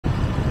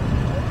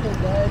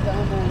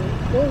I'm on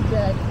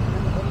Gojek.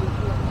 I'm heading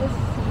to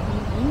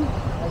SCBD.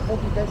 I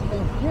hope you guys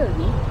can hear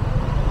me.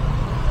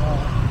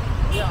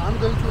 Yeah, I'm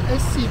going to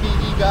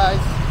SCBD,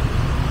 guys,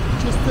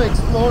 just to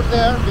explore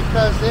there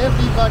because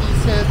everybody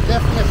says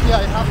definitely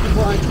I have to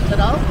go and check it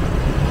out.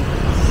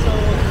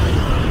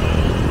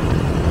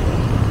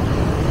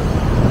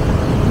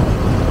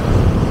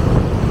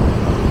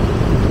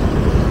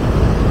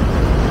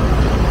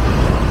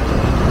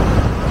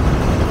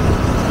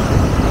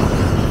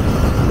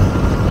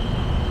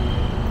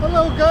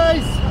 Hello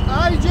guys,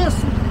 I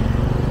just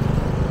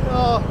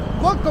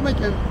welcome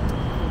again.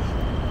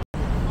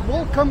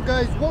 Welcome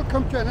guys,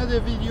 welcome to another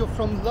video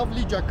from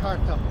lovely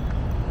Jakarta.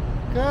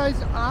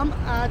 Guys, I'm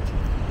at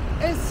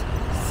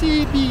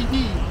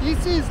SCBD.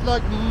 This is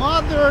like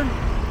modern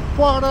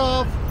part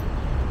of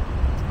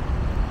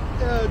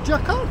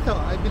Jakarta,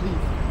 I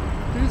believe.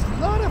 There's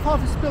a lot of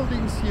office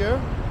buildings here,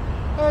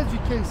 as you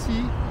can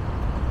see.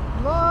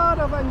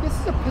 And this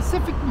is a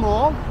Pacific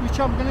Mall, which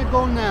I'm gonna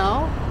go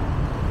now.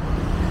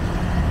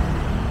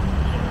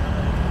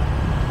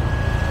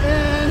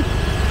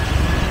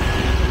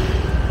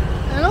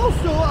 And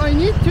also I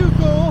need to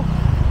go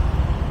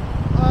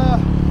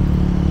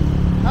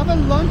have a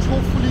lunch,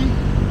 hopefully.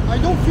 I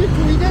don't feel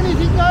to eat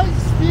anything, guys.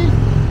 Still,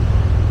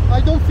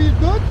 I don't feel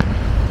good,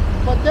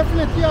 but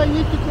definitely I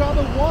need to grab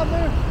a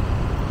water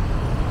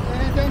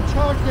and then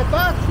charge the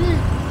battery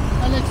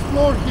and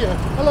explore here.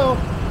 Hello.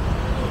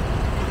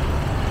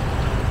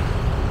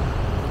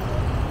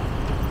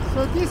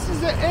 So this is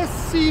the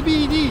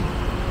SCBD.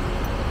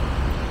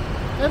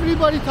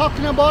 Everybody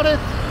talking about it.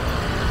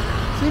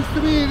 Seems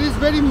to me it is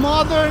very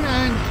modern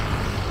and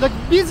like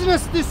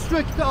business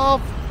district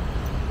of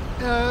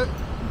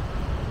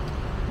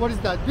what is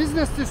that?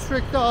 Business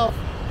district of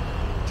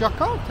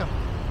Jakarta.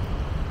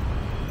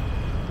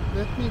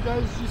 Let me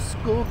guys just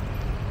go.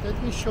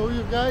 Let me show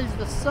you guys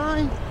the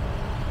sign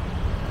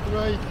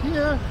right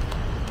here.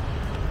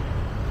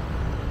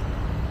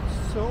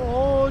 So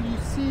all you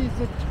see is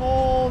the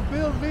tall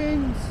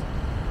buildings.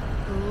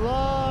 A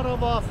lot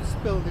of office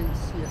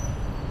buildings here.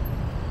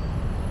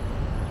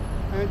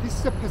 And this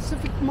is the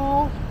Pacific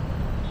Mall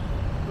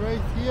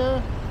right here,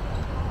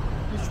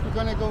 which we're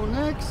gonna go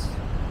next.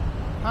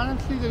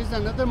 Apparently there is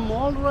another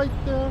mall right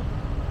there.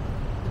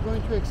 We're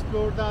going to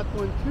explore that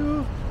one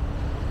too.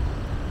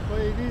 But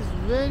it is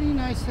very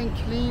nice and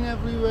clean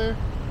everywhere.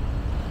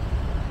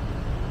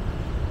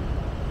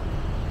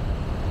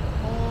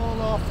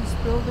 All office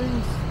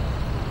buildings.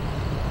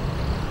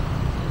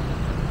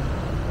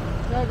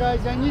 Yeah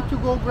guys, I need to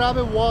go grab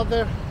a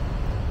water,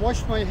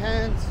 wash my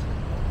hands.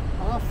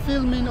 I'm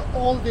filming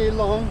all day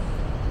long.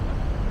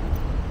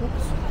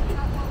 Oops.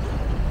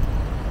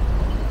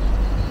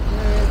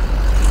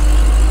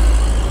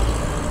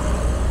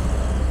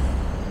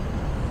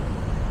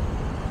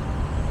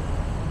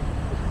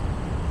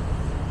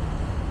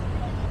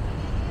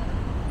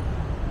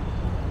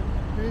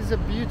 It is a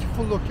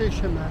beautiful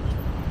location, man.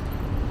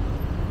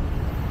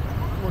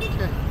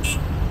 Okay.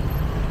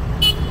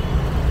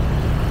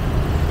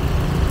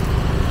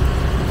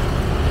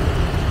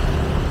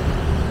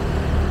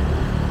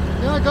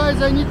 Yeah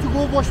guys, I need to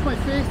go wash my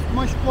face,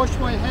 wash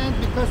my hand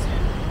because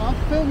I'm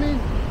filming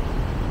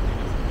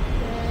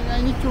and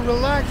I need to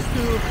relax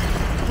to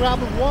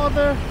grab a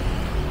water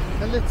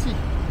and let's see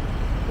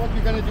what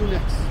we're gonna do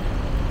next.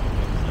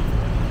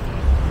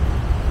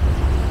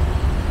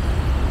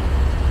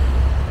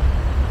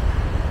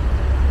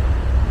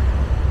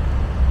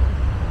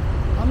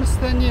 I'm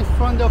standing in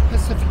front of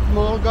Pacific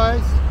Mall,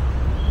 guys.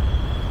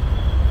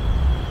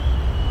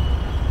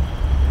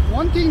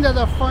 One thing that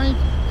I find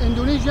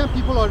Indonesian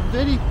people are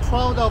very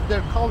proud of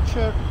their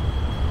culture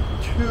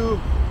to,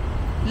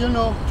 you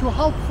know, to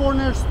help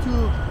foreigners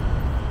to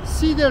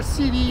see their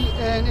city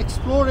and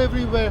explore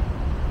everywhere.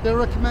 The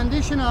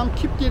recommendation I'm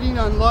keep getting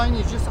online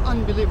is just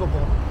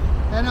unbelievable.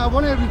 And I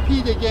want to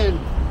repeat again,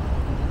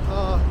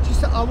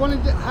 I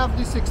wanted to have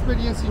this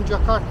experience in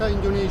Jakarta,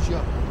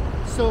 Indonesia.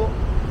 So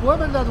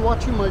whoever that's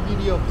watching my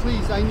video,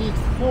 please, I need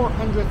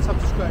 400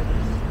 subscribers.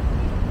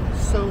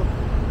 So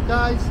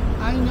guys,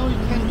 I know you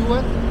can do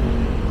it.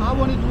 I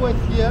want to do it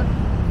here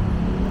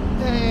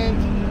and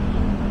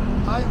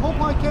I hope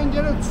I can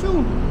get it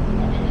soon.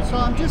 So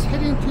I'm just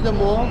heading to the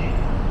mall.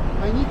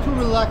 I need to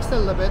relax a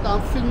little bit.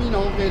 I'm filming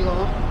all day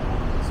long.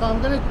 So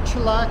I'm gonna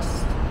chillax,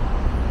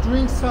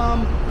 drink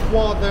some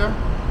water.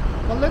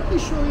 But let me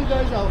show you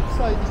guys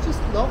outside. It's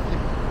just lovely.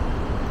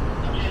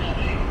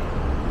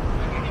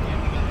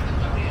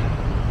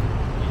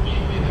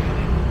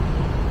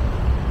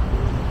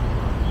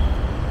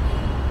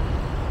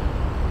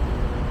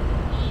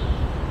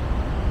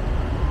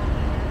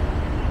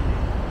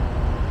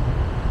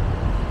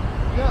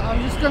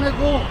 I'm just gonna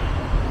go.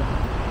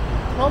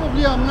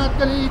 Probably I'm not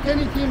gonna eat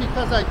anything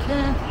because I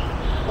can't,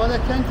 but I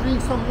can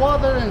drink some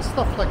water and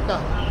stuff like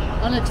that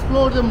and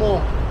explore the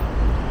mall.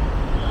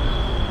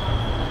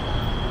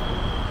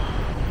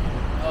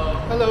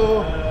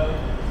 Hello.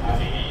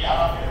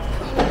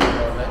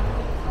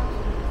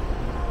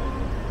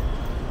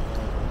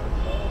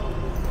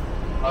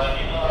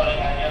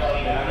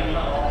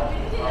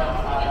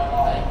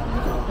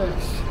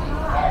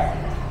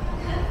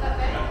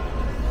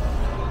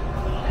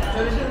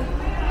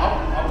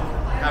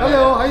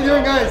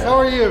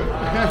 are you?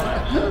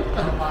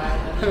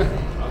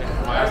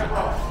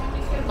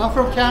 I'm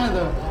from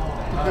Canada.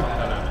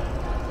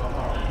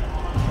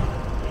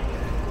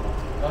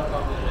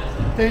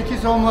 Thank you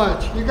so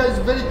much. You guys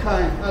are very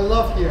kind. I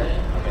love here.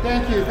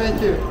 Thank you,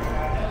 thank you.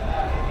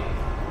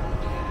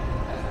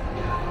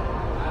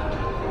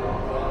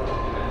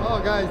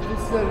 Oh guys, this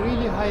is a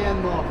really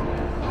high-end mall.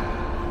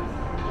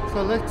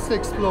 So let's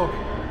explore.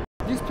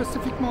 This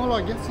specific mall,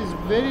 I guess, is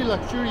very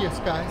luxurious,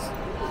 guys.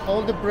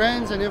 All the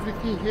brands and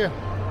everything here.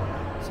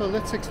 So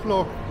let's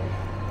explore.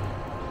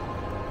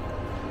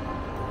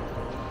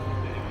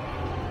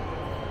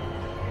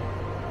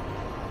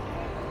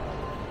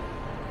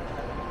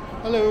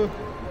 Hello.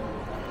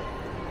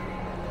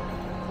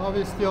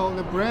 Obviously all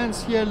the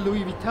brands here,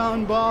 Louis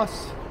Vuitton,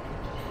 Boss.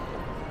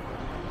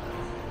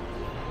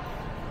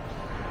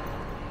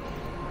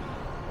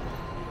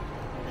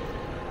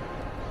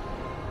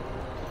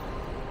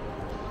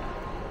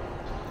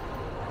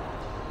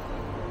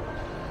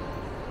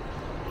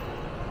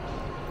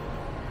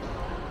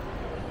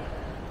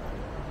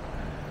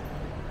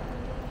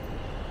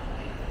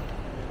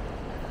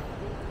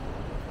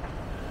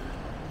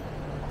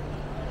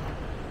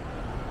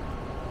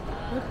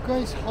 Look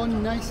guys how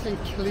nice and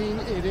clean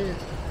it is.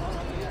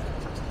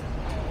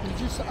 It's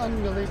just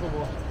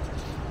unbelievable.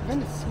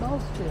 Even it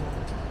smells good.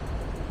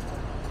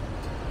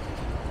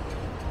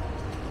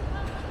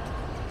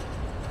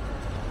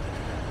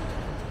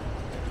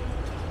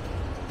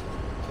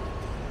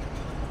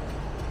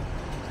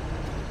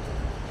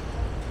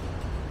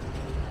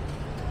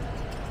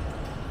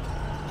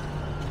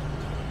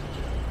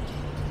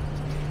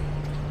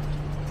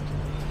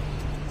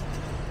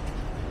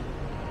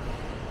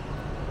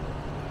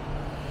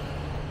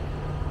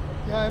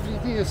 Yeah,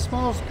 everything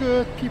smells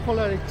good. People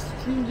are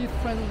extremely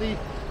friendly.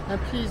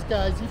 And please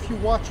guys, if you're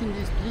watching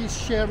this, please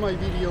share my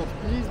video.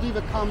 Please leave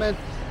a comment.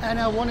 And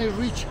I want to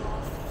reach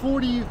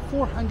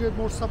 400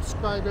 more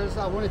subscribers.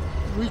 I want to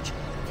reach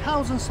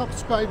 1,000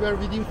 subscribers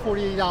within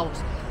 48 hours.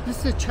 This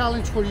is a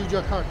challenge for you,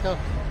 Jakarta.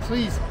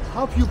 Please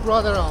help your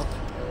brother out.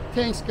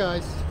 Thanks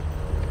guys.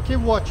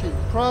 Keep watching.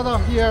 Prada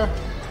here.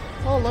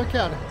 Oh, look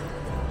at it.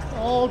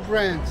 All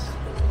brands.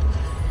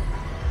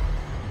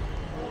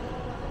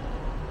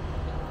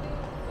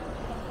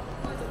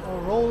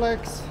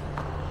 Rolex.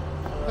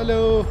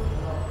 Hello.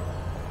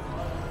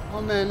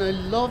 Oh man, I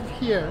love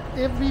here.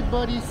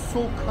 Everybody's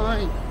so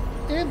kind.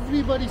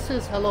 Everybody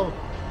says hello.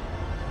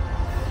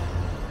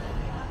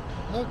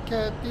 Look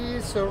at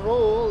these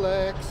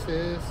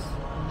Rolexes.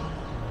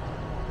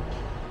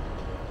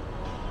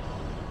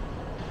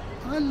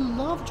 I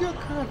love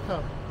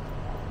Jakarta.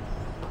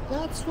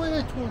 That's why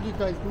I told you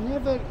guys,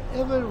 never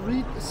ever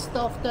read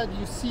stuff that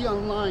you see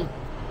online.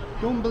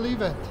 Don't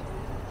believe it.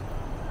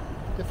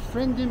 The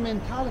friendly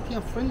mentality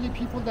and friendly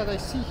people that I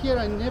see here,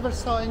 I never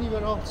saw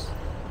anywhere else.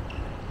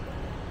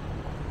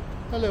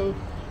 Hello.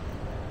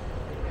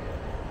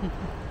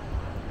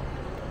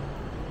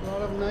 A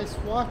lot of nice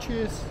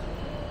watches.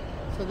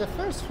 So the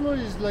first floor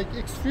is like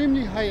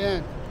extremely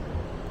high-end.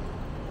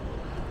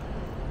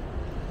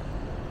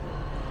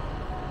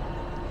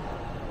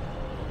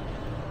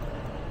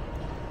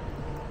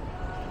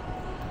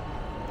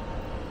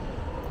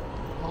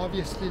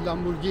 Obviously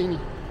Lamborghini.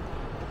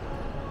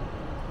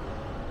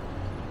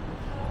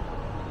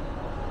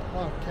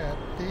 Look at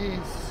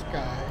these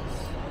guys.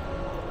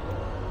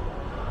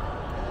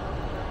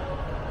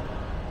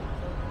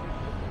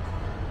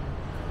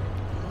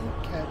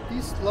 Look at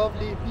this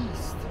lovely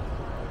beast.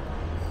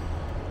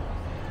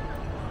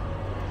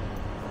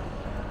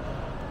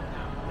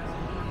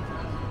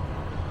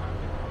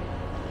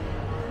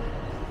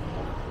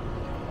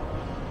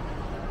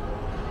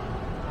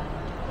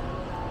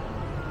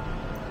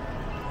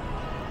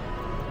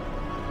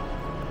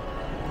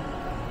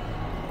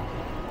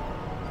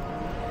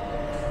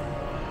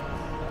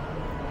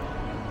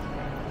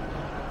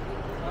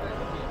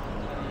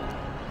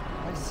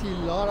 See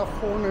a lot of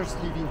foreigners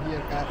living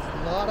here, guys.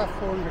 A lot of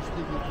foreigners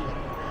living here.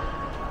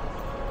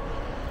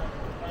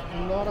 A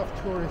lot of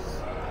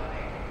tourists.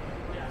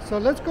 So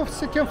let's go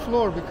second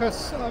floor,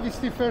 because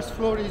obviously first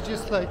floor is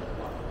just like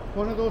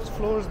one of those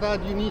floors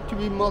that you need to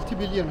be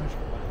multi-billionaire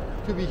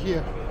to be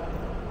here.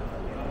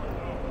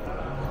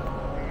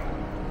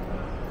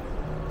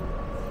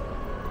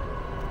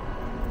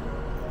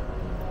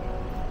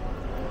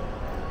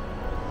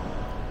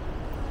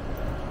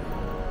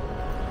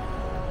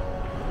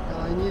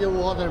 I need a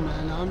water,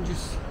 man. I'm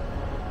just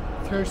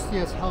thirsty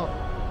as hell.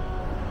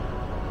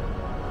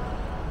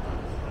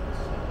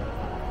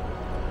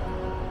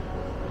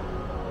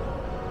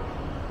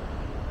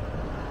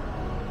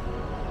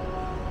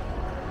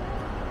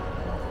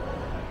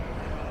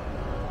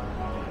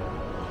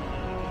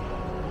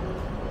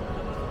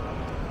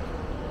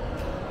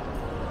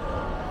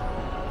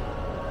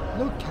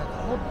 Look at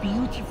how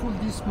beautiful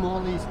this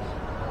mall is.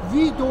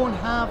 We don't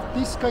have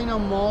this kind of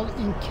mall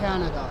in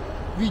Canada.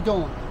 We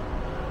don't.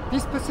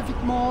 This specific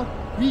mall,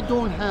 we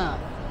don't have.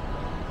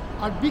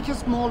 Our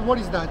biggest mall, what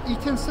is that?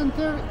 Eaton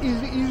Center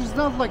is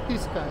not like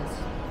this, guys.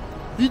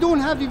 We don't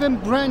have even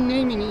brand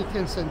name in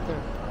Eaton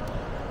Center.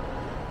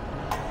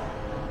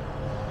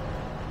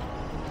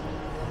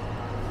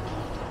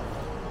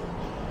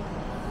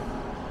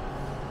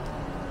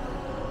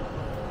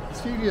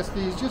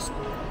 Seriously, it's just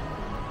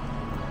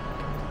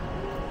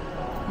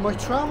my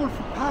travel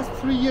for past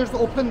 3 years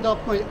opened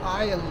up my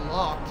eye a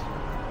lot.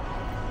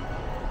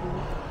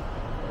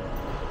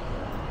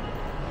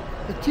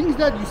 The things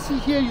that you see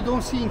here you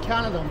don't see in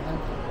Canada, man.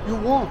 You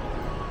won't.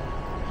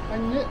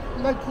 And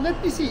like,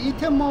 let me see,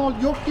 Eaton Mall,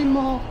 Yorkie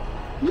Mall.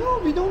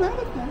 No, we don't have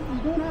it, man.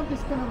 We don't have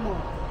this kind of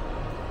mall.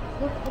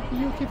 Look how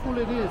beautiful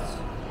it is.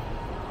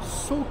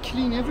 So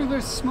clean,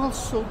 everywhere smells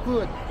so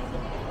good.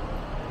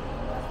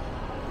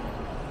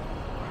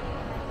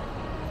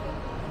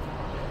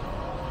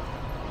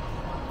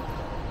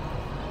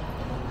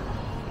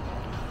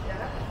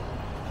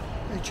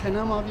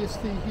 H&M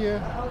obviously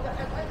here.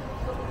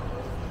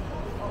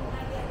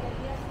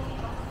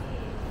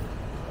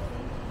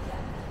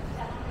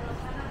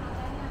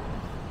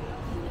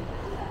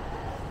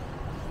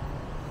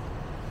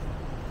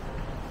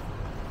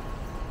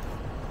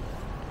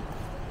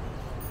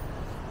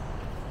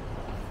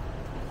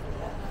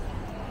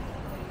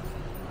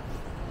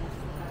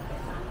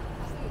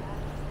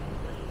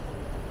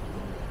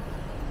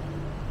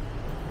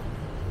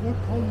 Look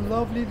how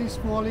lovely this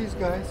mall is,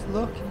 guys.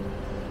 Look.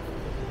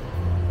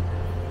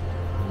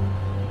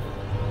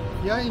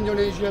 Yeah,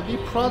 Indonesia, be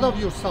proud of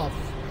yourself.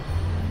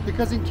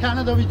 Because in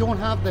Canada, we don't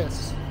have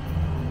this.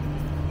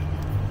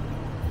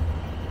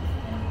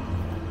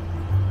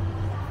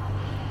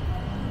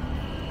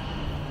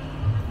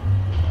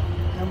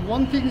 And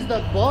one thing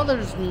that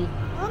bothers me,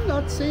 I'm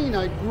not saying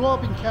I grew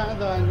up in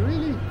Canada and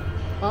really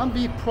I'm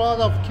be proud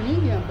of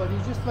Canadian, but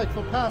it's just like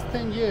for past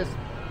 10 years,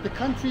 the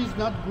country is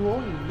not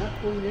growing, not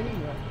going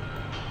anywhere.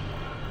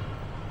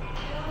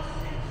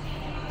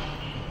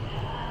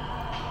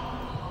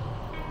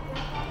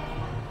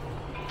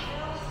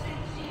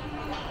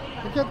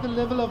 Look at the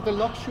level of the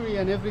luxury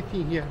and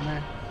everything here,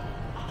 man.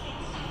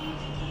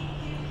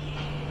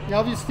 Yeah,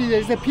 obviously,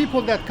 there's the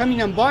people that come in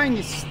and buying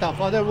this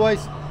stuff.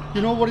 Otherwise,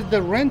 you know what is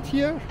the rent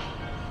here?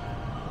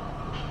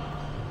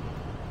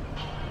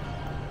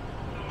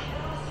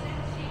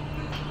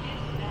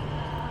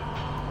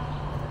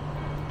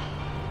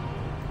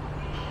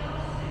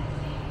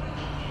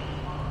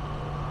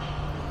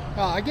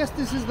 I guess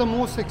this is the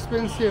most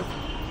expensive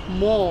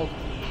mall,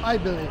 I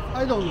believe.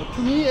 I don't know.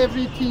 To me,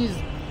 everything is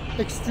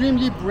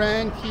extremely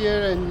brand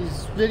here and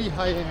is very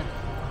high end.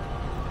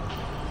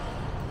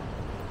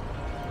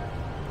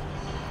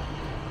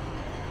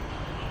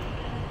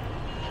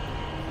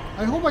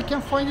 I hope I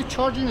can find a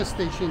charging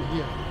station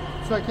here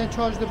so I can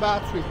charge the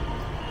battery.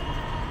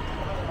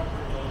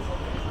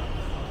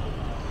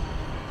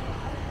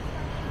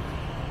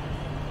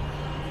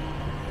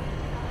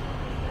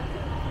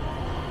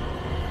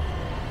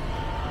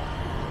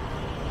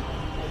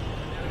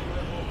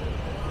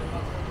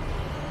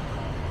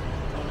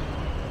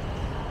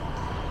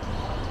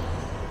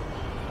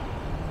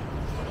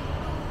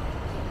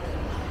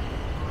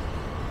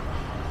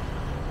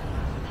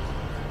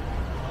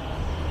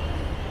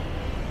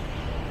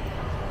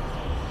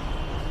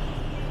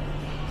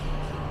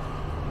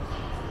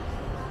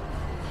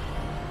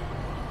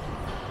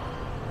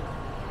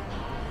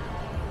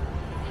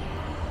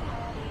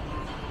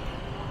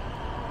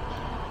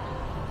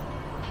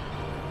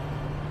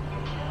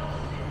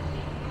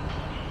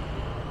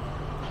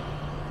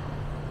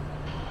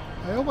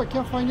 I hope I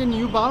can find a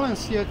New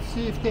Balance here to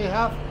see if they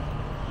have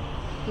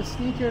the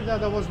sneaker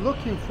that I was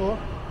looking for,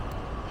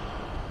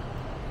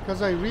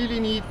 because I really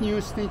need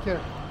new sneaker.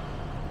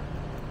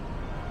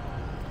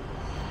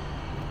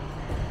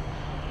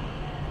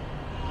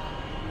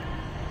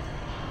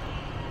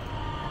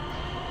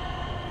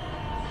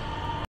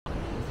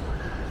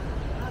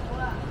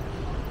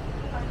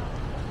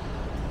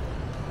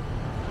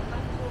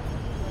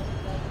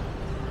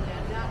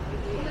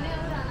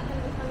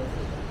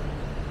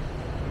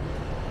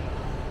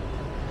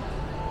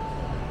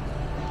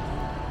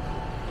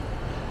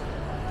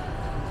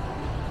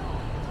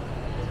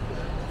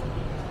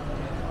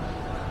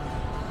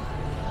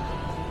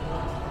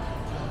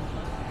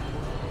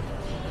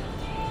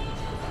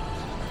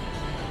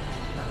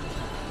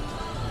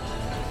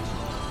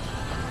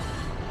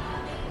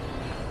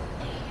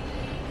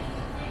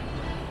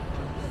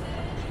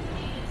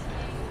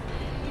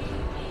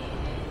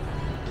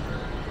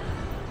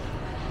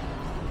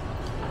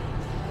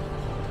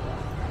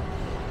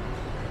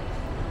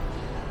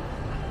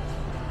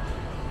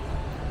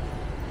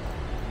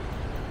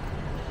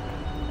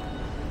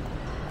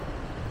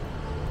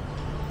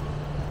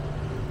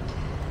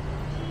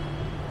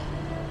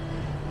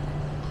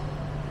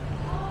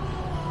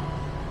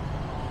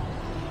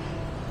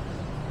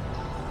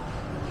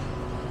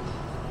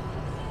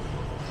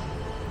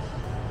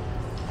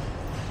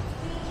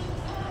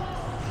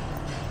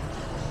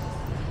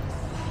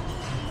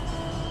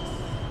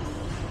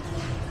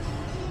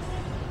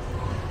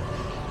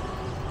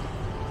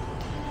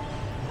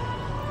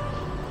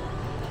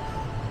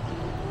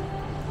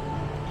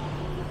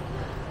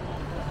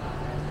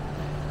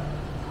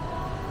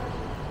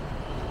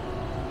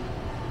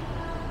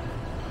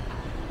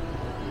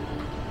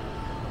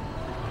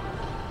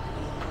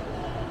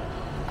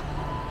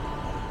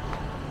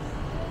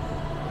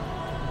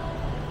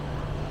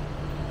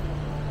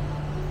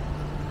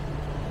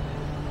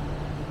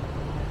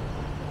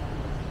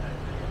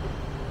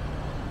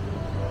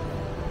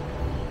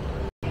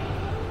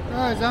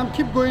 guys, I'm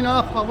keep going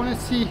up. I want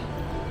to see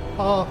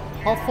how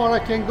far I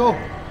can go.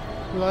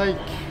 Like,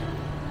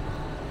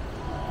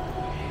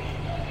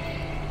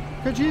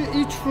 because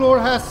each floor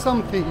has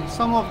something.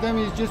 Some of them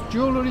is just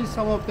jewelry,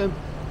 some of them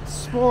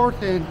sport,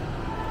 and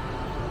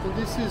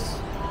this is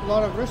a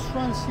lot of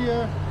restaurants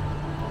here.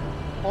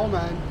 Oh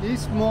man,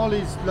 this mall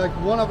is like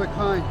one of a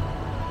kind.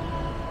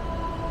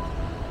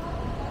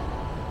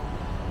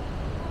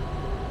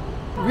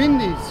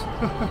 Wendy's.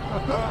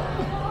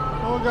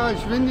 Oh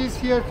gosh, Wendy's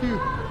here too.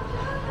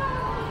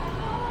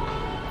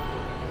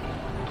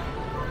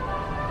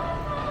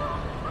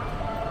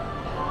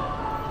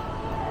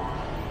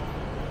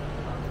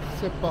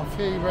 It's a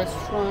buffet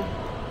restaurant.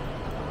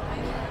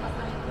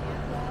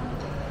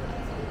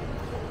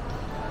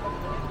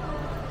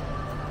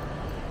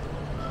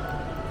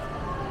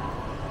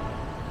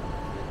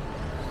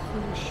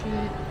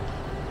 Sushi.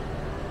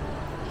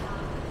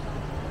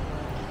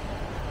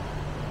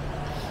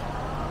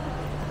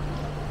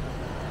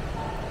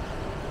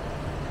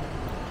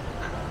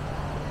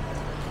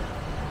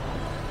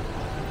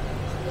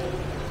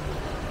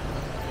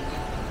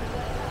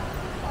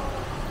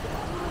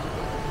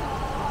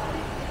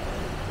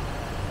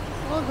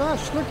 Oh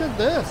gosh, look at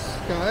this,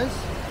 guys.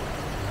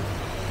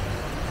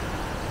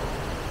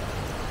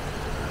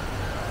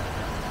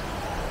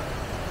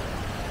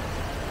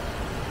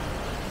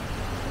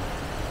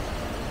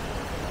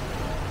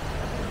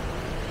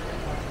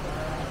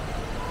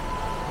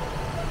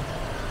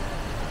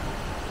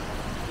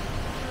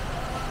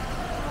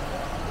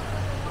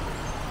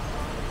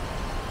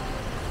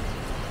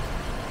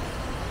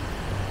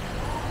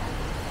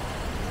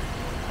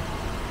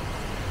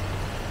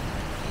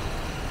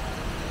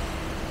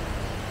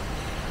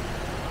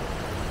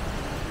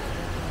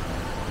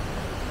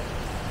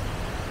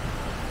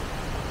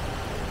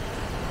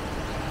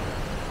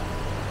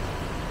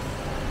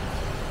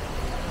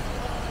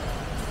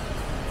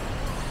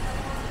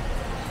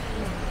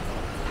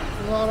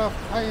 A lot of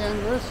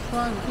high-end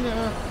restaurant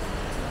here.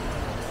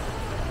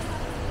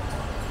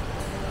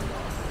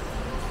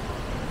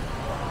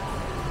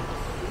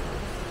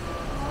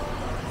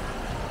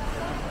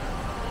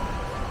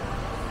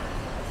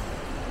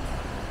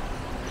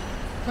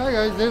 Hi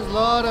guys, there's a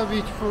lot of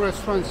beautiful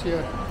restaurants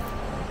here.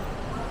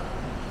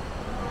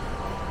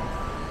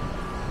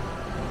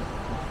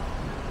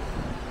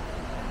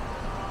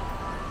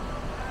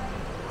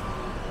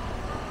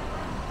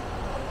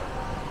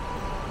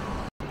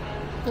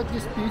 Look at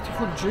this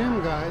beautiful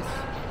gym, guys.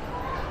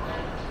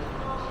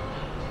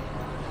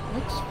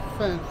 Looks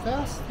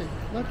fantastic.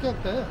 Look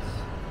at this.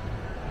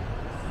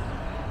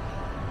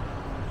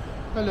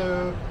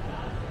 Hello.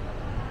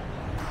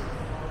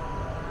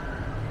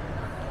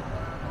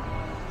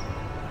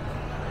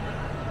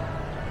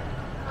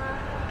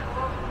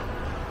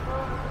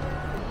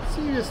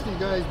 Seriously,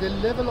 guys, the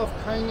level of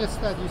kindness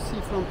that you see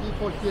from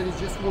people here is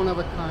just one of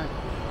a kind.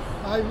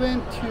 I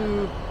went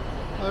to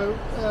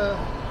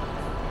a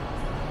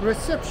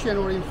reception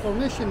or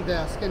information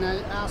desk and I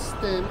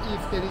asked them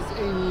if there is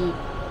any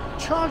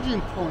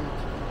charging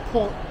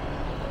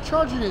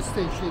charging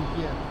station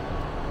here,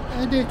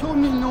 and they told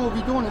me no,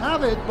 we don't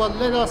have it, but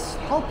let us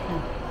help you.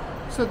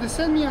 So they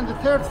sent me on the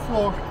 3rd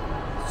floor.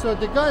 So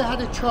the guy had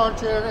a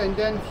charger and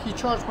then he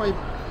charged my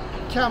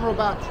camera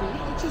battery.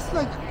 It's just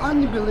like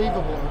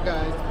unbelievable,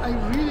 guys. I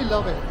really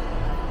love it.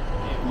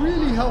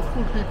 Really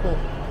helpful people.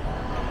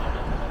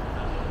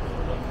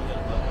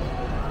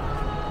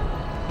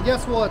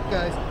 Guess what,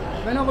 guys?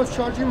 When I was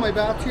charging my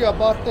battery, I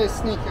bought the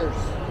sneakers.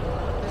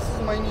 This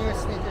is my new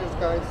sneakers,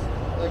 guys.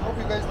 I hope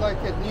you guys like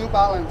it. New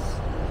Balance.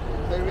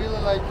 I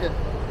really like it.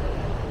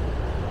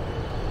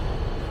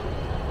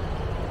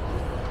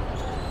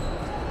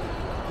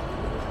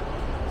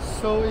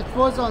 So it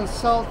was on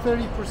sale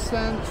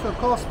 30%, so it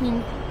cost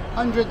me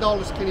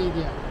 $100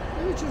 Canadian,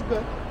 which is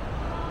good.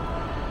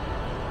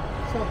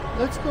 So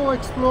let's go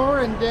explore,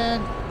 and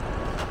then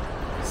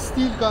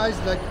still, guys,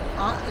 like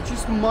it's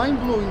just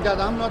mind-blowing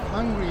that I'm not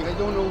hungry. I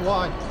don't know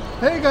why.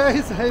 Hey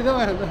guys, how you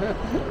doing?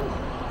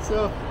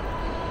 So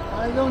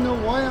I don't know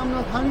why I'm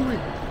not hungry.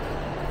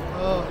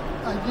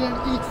 I didn't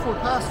eat for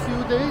past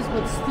few days,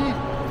 but still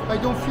I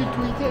don't feel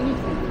to eat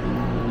anything.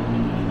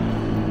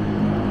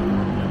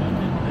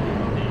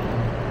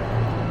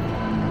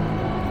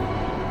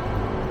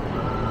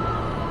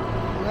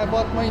 I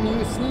bought my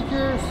new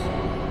sneakers.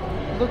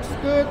 Looks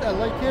good, I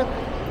like it.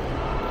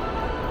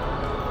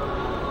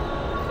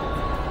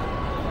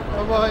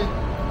 Bye bye.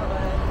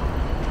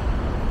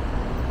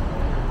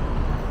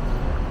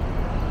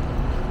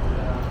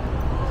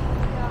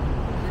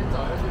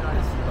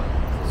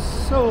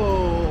 So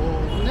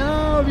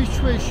now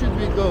which way should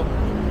we go?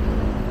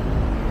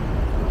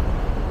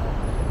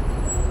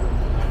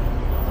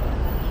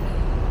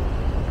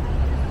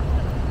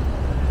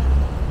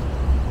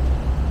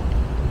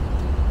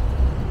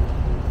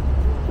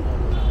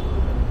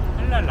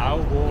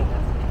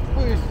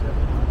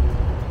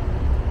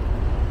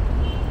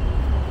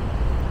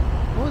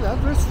 Oh, that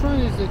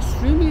restaurant is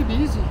extremely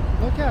busy.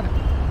 Look at it.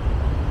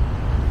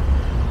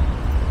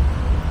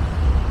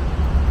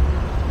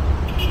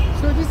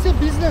 So this is a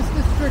business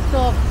district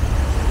of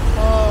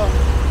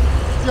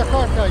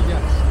Jakarta, I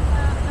guess.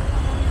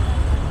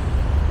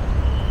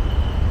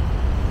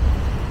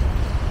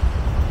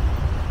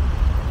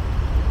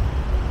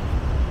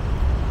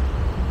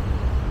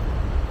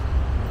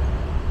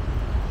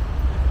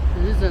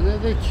 There is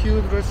another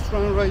cute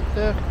restaurant right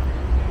there.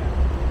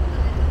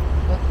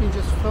 Let me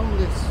just film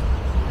this.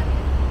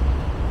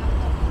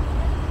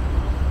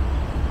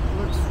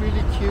 Looks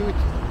really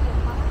cute.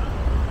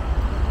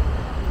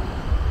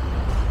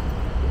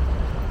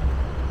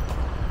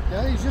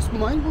 Yeah, it's just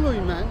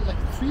mind-blowing, man. Like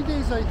 3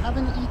 days I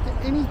haven't eaten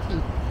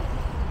anything.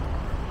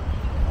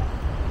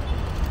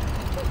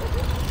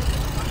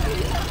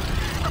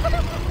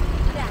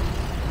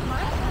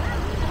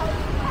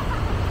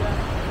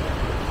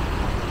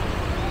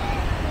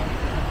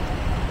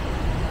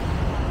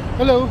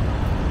 Hello.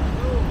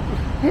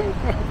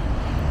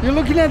 You're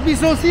looking at me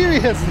so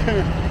serious.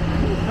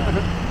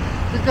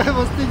 Because I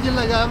was thinking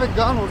like I have a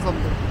gun or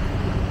something.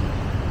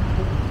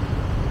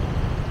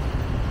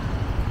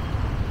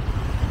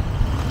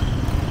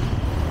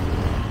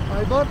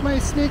 I bought my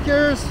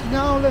sneakers.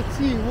 Now let's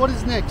see what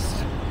is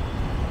next.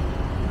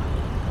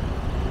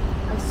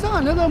 I saw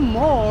another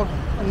mall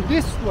on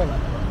this way.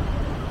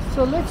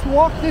 So let's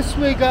walk this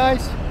way,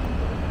 guys.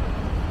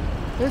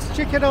 Let's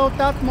check it out,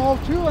 that mall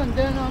too, and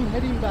then I'm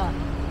heading back.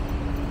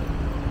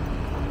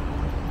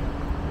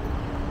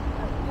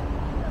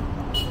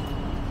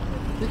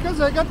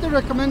 Because I got the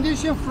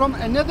recommendation from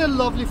another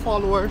lovely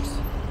followers.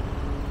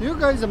 You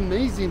guys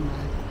amazing,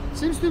 man.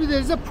 Seems to be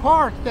there's a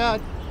park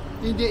that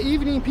in the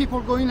evening people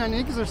going and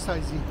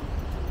exercising.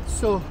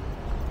 So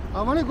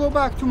I want to go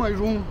back to my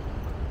room,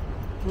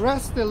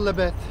 rest a little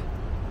bit.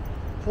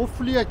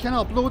 Hopefully I can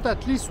upload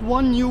at least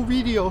one new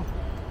video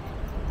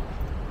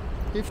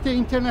if the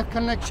internet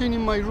connection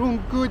in my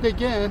room good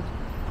again,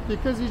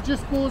 because it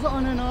just goes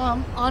on and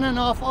on, on and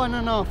off, on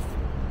and off.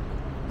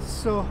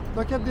 So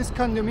look at these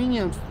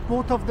condominiums.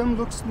 Both of them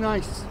looks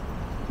nice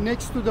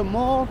next to the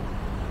mall.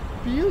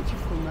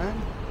 Beautiful, man.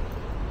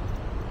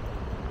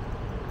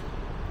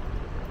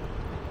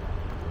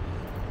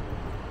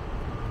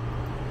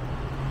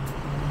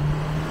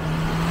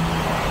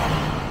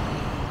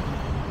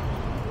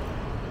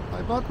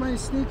 I bought my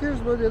sneakers,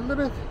 but a little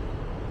bit.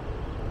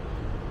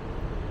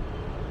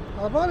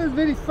 I bought it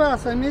very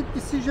fast. I made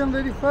decision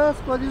very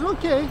fast, but it's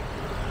okay.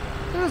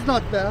 It is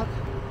not bad.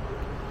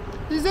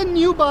 It's a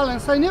New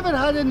Balance. I never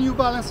had a New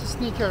Balance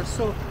sneaker,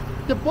 so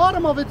the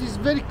bottom of it is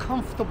very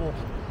comfortable,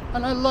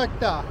 and I like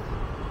that.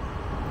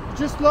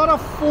 Just a lot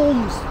of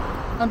foams,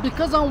 and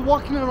because I'm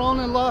walking around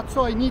a lot,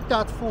 so I need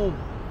that foam.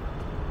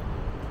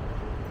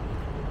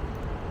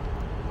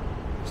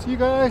 See,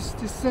 guys,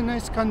 this is a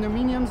nice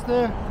condominiums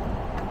there.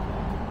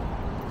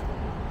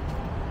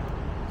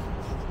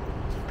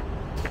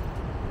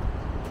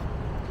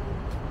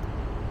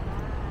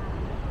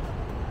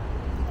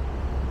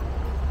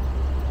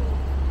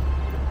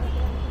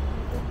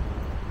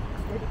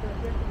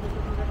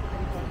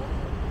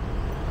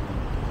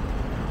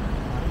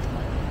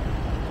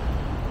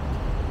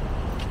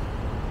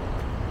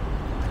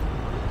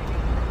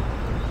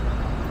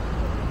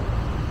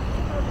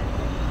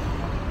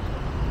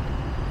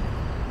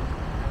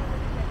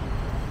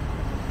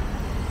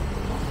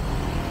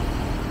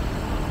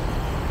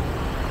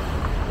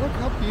 Look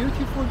how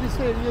beautiful this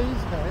area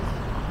is, guys.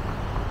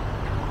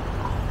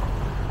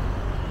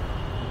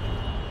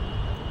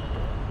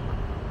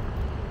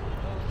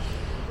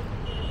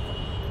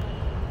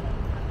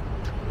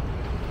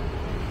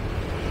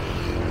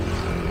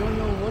 I don't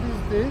know, what is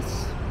this?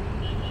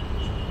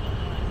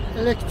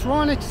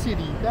 Electronic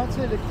City. That's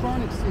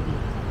Electronic City.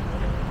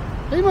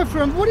 Hey, my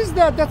friend, what is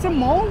that? That's a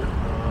mall?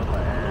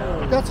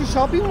 That's a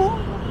shopping mall?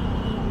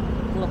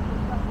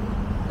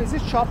 Is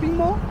it shopping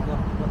mall?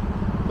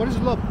 What is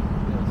Love?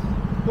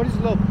 What is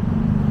Love?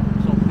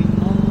 Shopping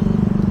mall.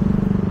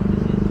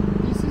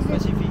 This is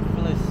Pacific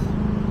Place.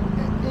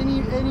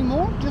 Any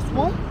more? Just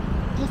one?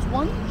 Just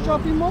one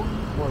shopping mall?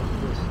 One,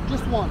 yes.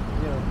 Just one.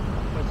 Yeah.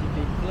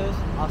 Pacific Place,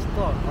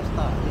 Asta,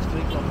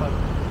 district of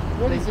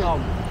Where is it?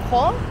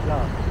 Far?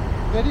 Yeah.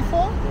 Very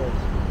far? Yes.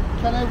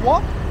 Can I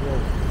walk?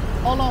 Yes.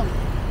 How long?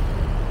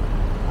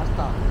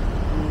 Asta.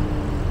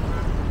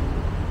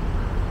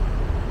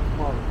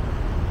 Mall.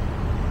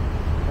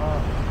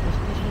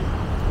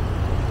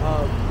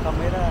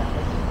 Camera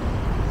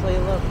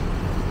silent.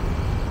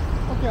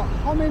 Okay,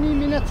 how many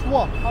minutes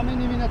walk? How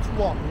many minutes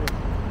walk? Yes.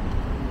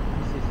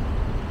 This is.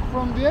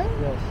 From there?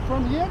 Yes.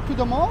 From here to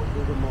the mall?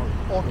 To the mall.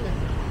 Okay.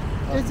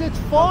 Is it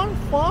far?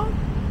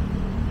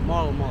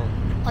 Mall.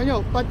 I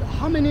know, but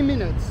how many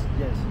minutes?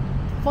 Yes.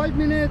 5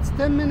 minutes,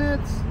 10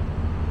 minutes?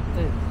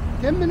 10.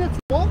 10 minutes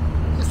walk?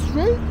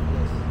 Straight?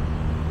 Yes.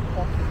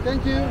 Okay,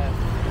 thank you.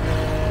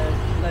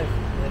 Left.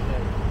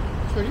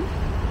 Sorry?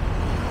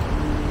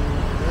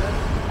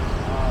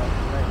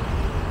 Right.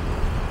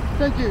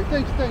 Thank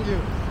you.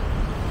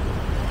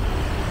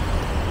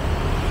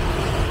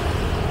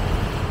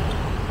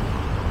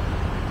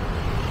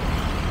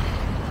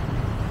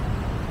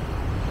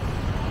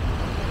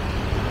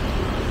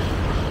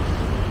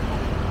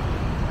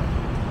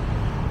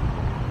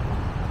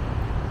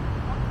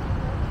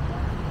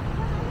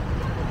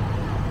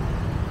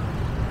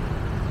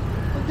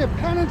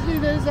 apparently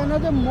there is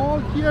another mall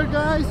here,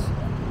 guys,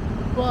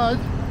 but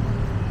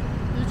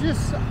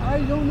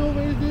I don't know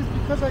where it is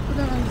because I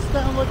couldn't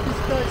understand what this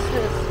guy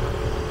says.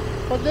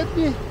 But let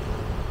me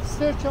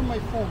search on my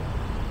phone.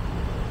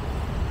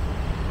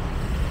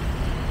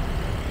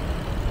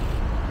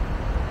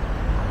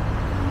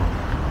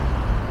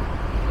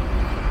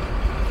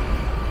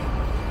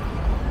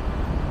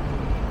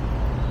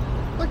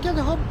 Look at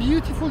how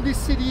beautiful this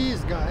city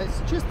is,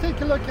 guys. Just take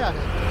a look at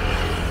it.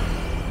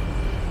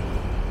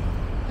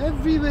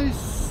 Everywhere is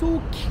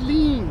so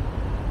clean.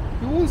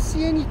 You won't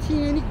see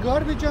anything, any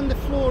garbage on the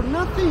floor,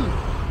 nothing.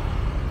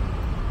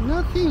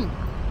 Nothing.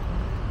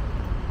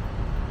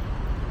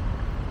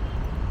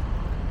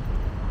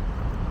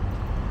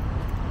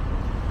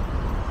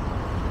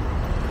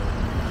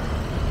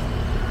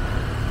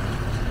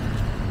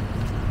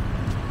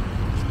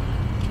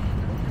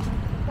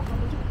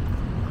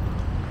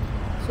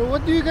 So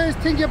what do you guys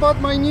think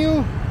about my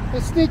new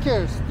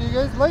sneakers? Do you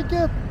guys like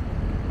it?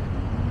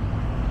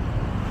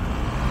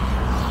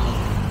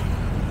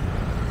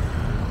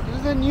 This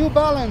is a New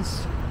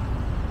Balance.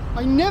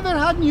 I never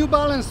had New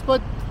Balance,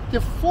 but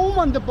the foam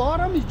on the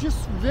bottom is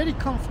just very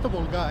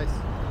comfortable, guys.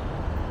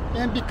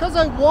 And because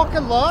I walk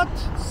a lot,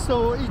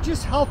 so it's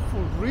just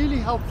helpful, really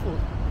helpful.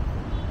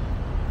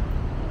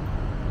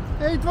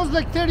 It was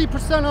like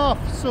 30% off,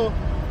 so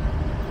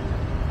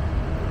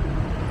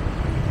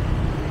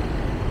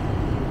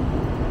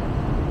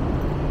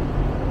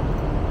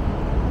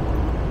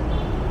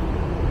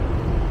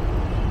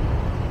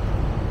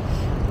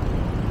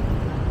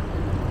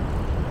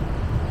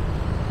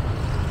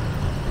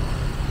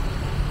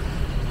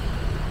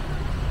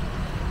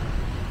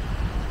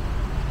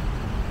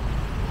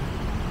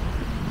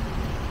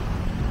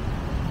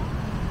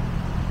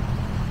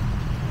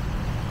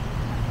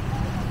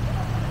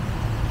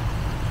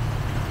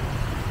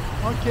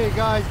okay,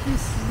 guys,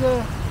 this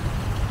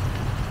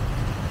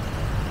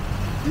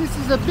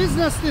is a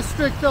business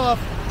district of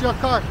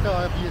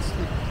Jakarta,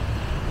 obviously.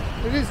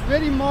 It is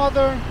very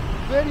modern,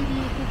 very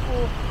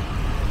beautiful,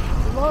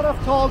 a lot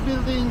of tall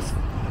buildings.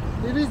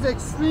 It is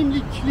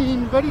extremely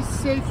clean, very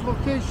safe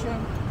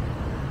location.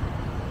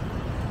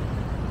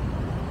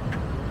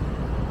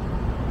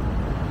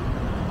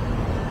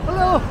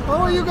 Hello,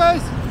 how are you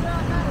guys?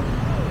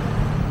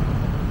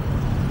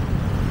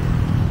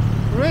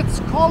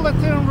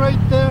 Ritz-Carlton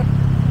right there.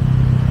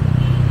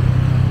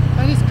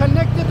 And it's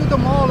connected to the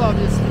mall,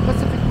 obviously,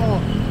 Pacific Mall.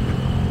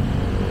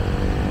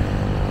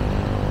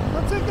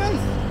 That's it,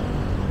 guys.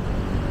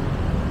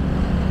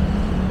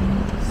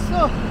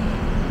 So,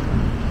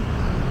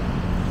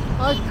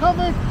 I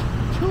covered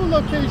 2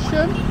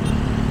 locations.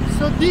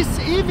 So this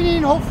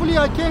evening, hopefully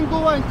I can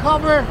go and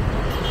cover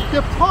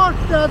the park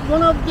that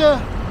one of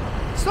the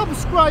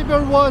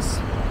subscribers was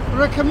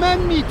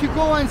recommend me to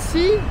go and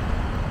see.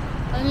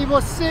 And he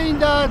was saying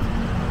that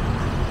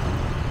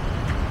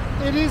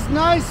it is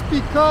nice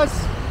because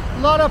a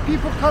lot of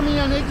people coming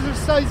and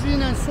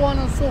exercising and so on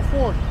and so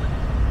forth.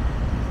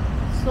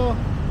 So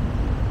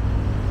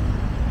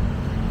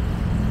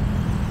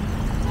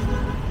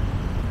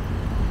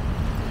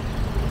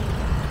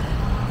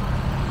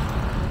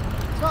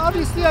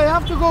obviously I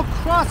have to go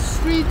cross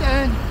street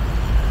and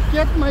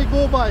get my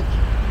go bike.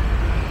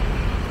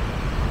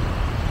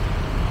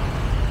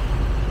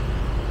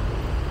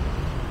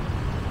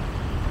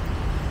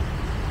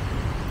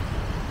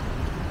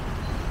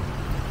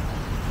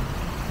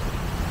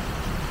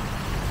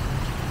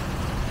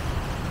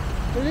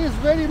 It is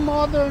very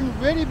modern,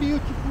 very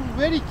beautiful,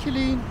 very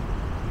clean,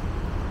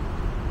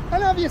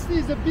 and obviously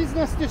it's a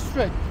business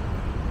district.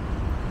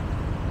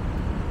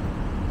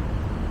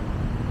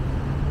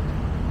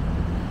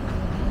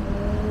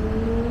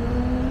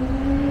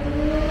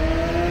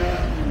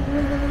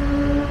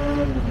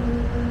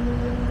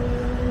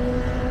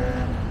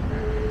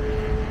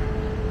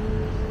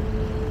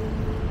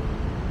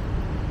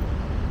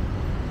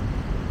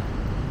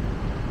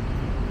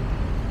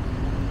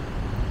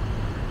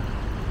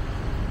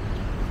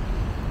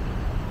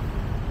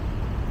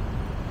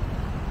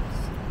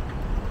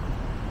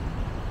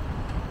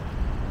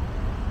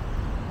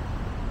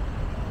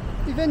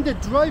 Even the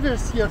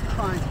drivers here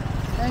kind,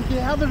 and they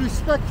have a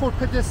respect for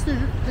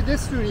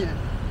pedestrian,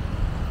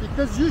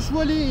 because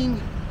usually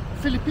in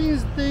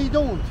Philippines they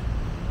don't.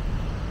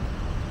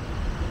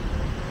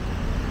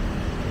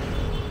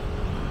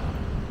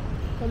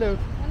 Hello.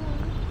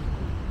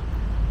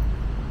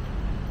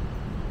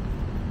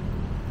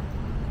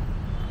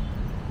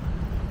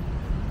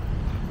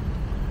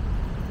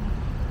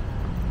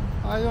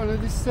 I don't know,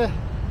 this is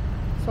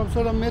some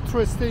sort of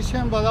metro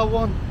station, but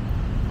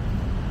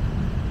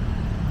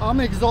I'm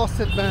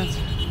exhausted, man.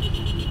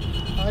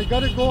 I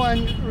gotta go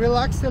and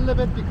relax a little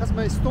bit because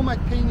my stomach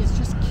pain is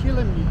just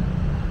killing me.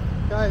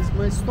 Guys,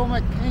 my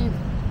stomach pain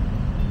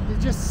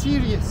is just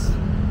serious.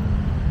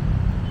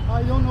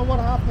 I don't know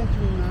what happened to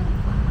me, man.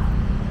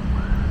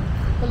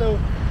 Hello.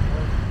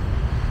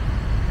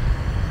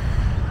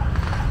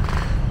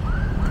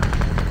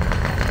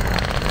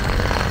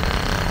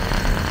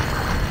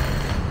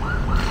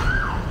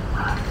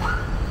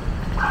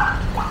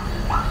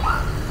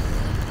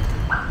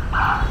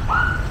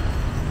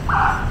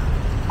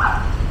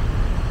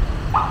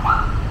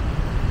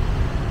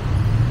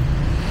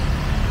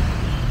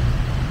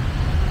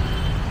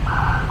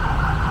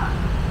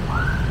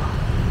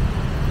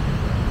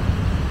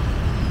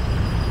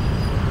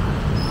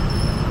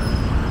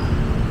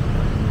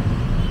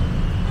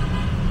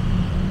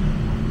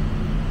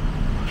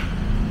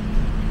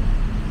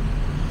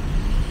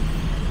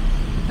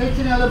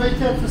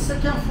 elevator to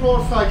second floor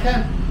so I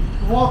can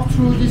walk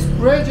through this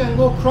bridge and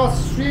go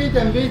across the street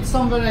and wait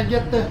somewhere and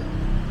get the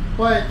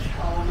bike.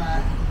 Oh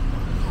man,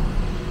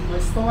 my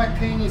stomach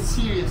pain is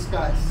serious,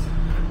 guys.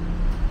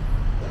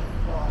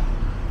 Oh.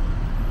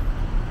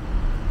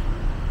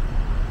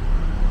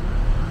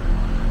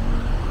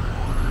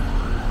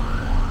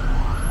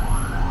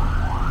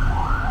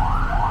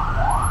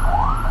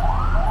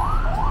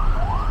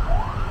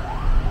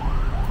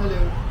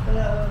 Hello.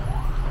 Hello.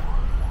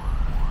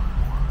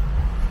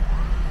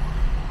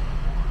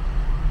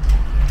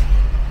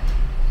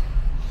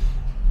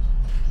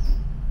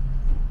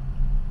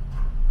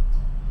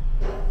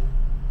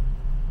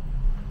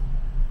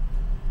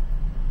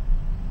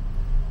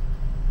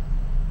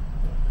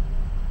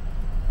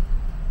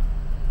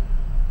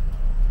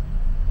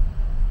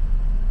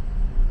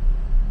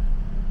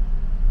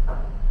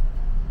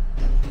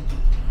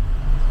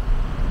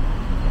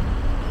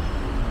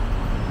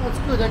 That's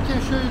good. I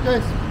can show you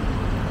guys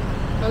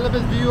a little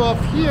bit view of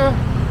here.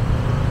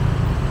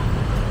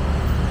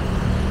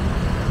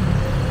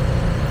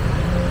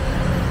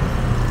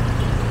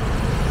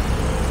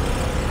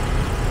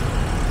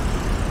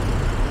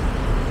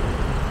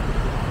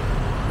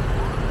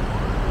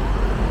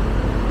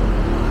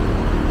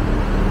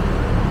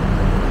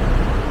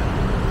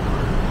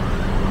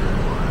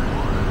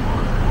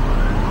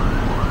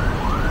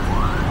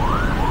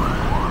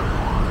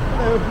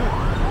 Hello.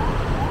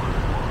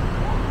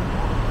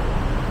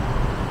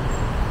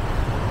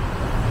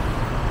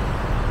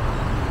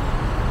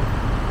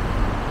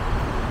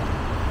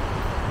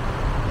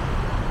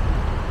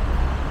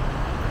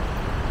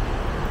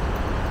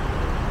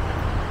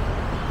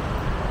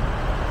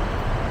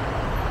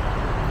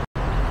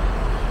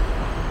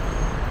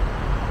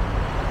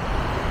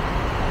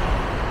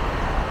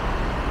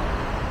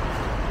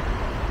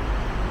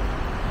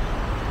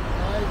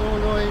 I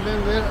don't know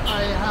even where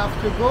I have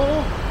to go,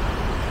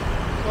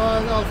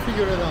 but I'll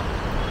figure it out.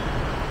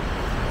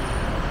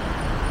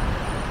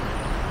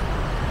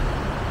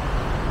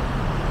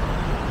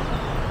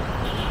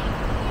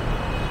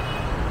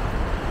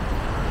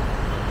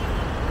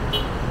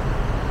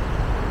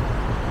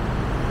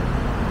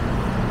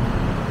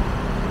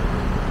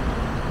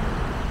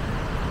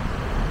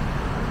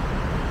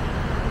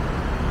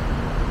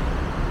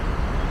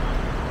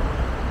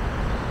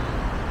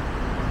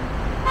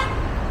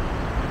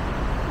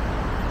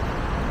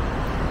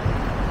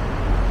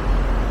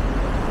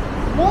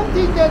 One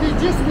thing that it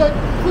just like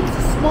puts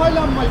a smile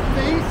on my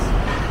face,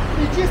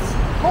 it's just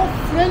how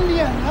friendly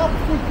and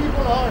helpful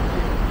people are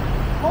here.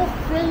 How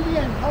friendly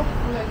and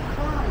helpful and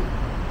kind.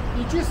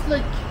 It's just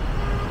like,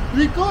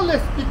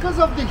 regardless, because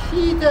of the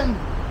heat and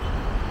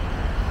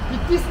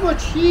with this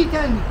much heat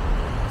and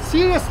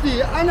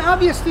seriously, and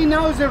obviously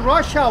now is a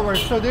rush hour,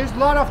 so there's a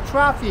lot of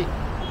traffic.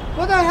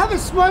 But I have a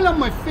smile on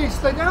my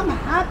face, like I'm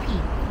happy,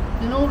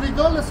 you know,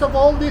 regardless of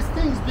all these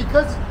things,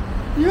 because,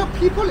 you know,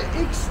 people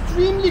are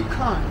extremely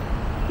kind.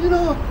 You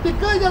know, the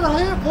guy that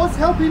was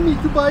helping me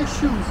to buy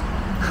shoes,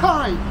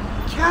 kind.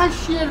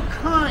 Cashier,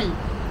 kind.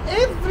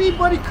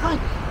 Everybody kind.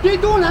 They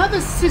don't have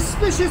a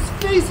suspicious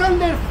face on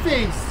their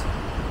face.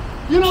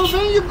 You know,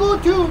 when you go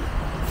to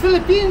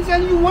Philippines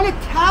and you want to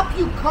tap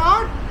your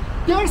car,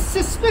 they're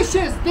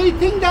suspicious. They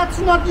think that's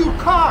not your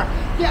car.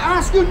 They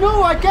ask you,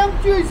 no, I can't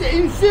do it.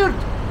 Insert.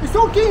 It's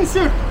okay,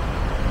 insert.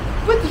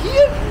 But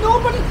here,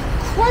 nobody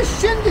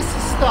questions this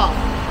stuff.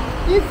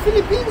 In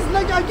Philippines,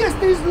 like, I guess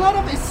there's a lot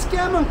of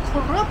scam and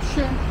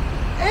corruption.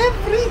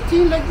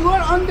 Everything, like, you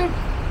are under,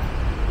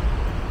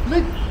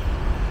 like,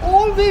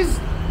 always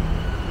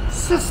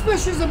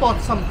suspicious about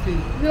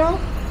something, you know?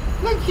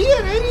 Like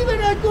here,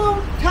 anywhere I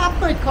go, tap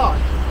my card.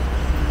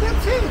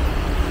 That's it.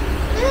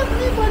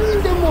 Everybody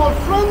in the mall,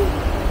 from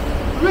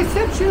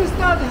receptionists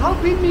that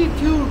helping me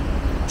to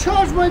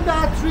charge my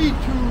battery,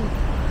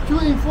 to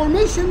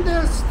information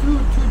desk, to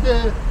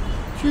the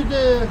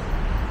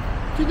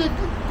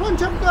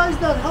bunch of guys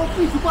that help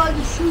me to buy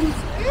the shoes.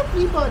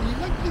 Everybody,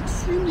 like,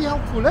 extremely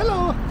helpful.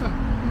 Hello.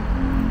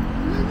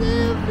 Like,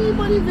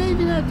 everybody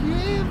waving at you.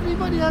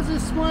 Everybody has a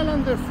smile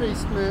on their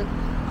face, man.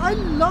 I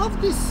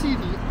love this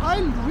city. I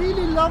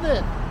really love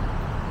it.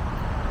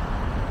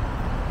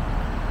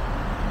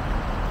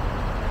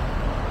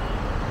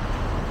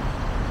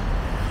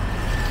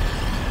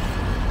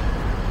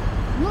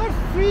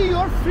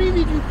 You're free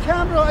with your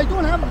camera. I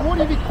don't have to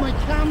worry with my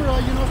camera,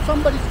 you know,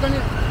 somebody's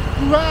gonna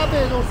grab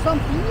it or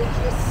something. It's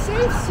just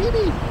safe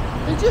city.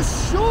 It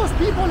just shows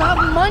people have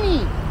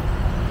money.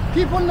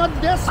 People not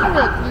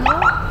desperate, you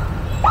know.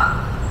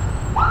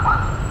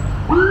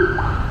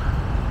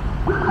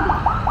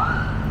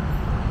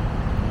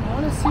 I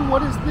wanna see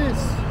what is this.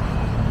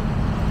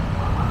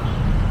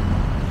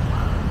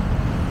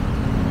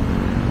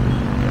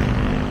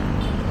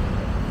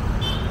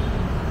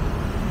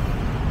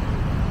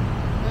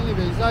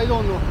 Anyways, I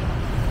don't know.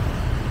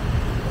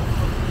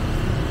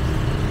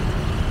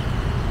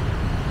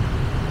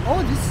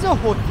 Oh, this is a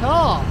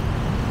hotel.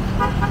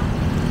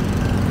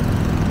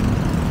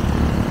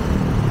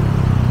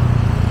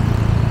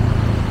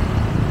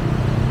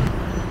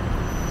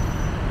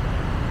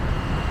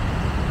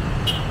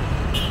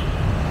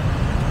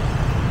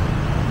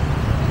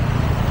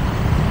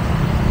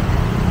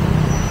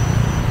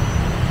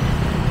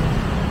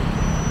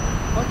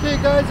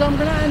 guys, I'm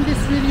gonna end this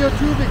video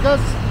too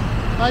because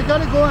I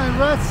gotta go and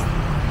rest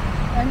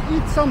and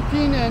eat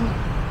something and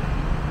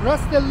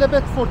rest a little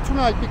bit for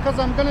tonight, because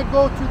I'm gonna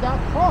go to that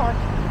park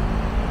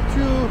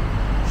to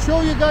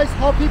show you guys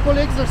how people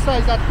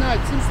exercise at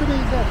night. Seems to be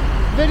a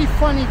very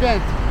fun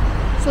event.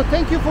 So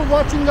thank you for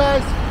watching,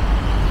 guys.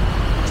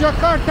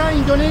 Jakarta,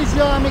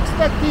 Indonesia, I'm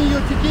expecting you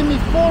to give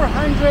me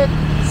 400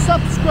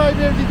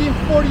 subscribers within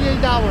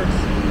 48 hours.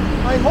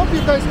 I hope you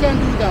guys can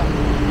do that.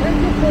 Thank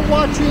you for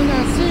watching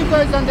and see you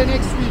guys on the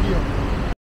next video.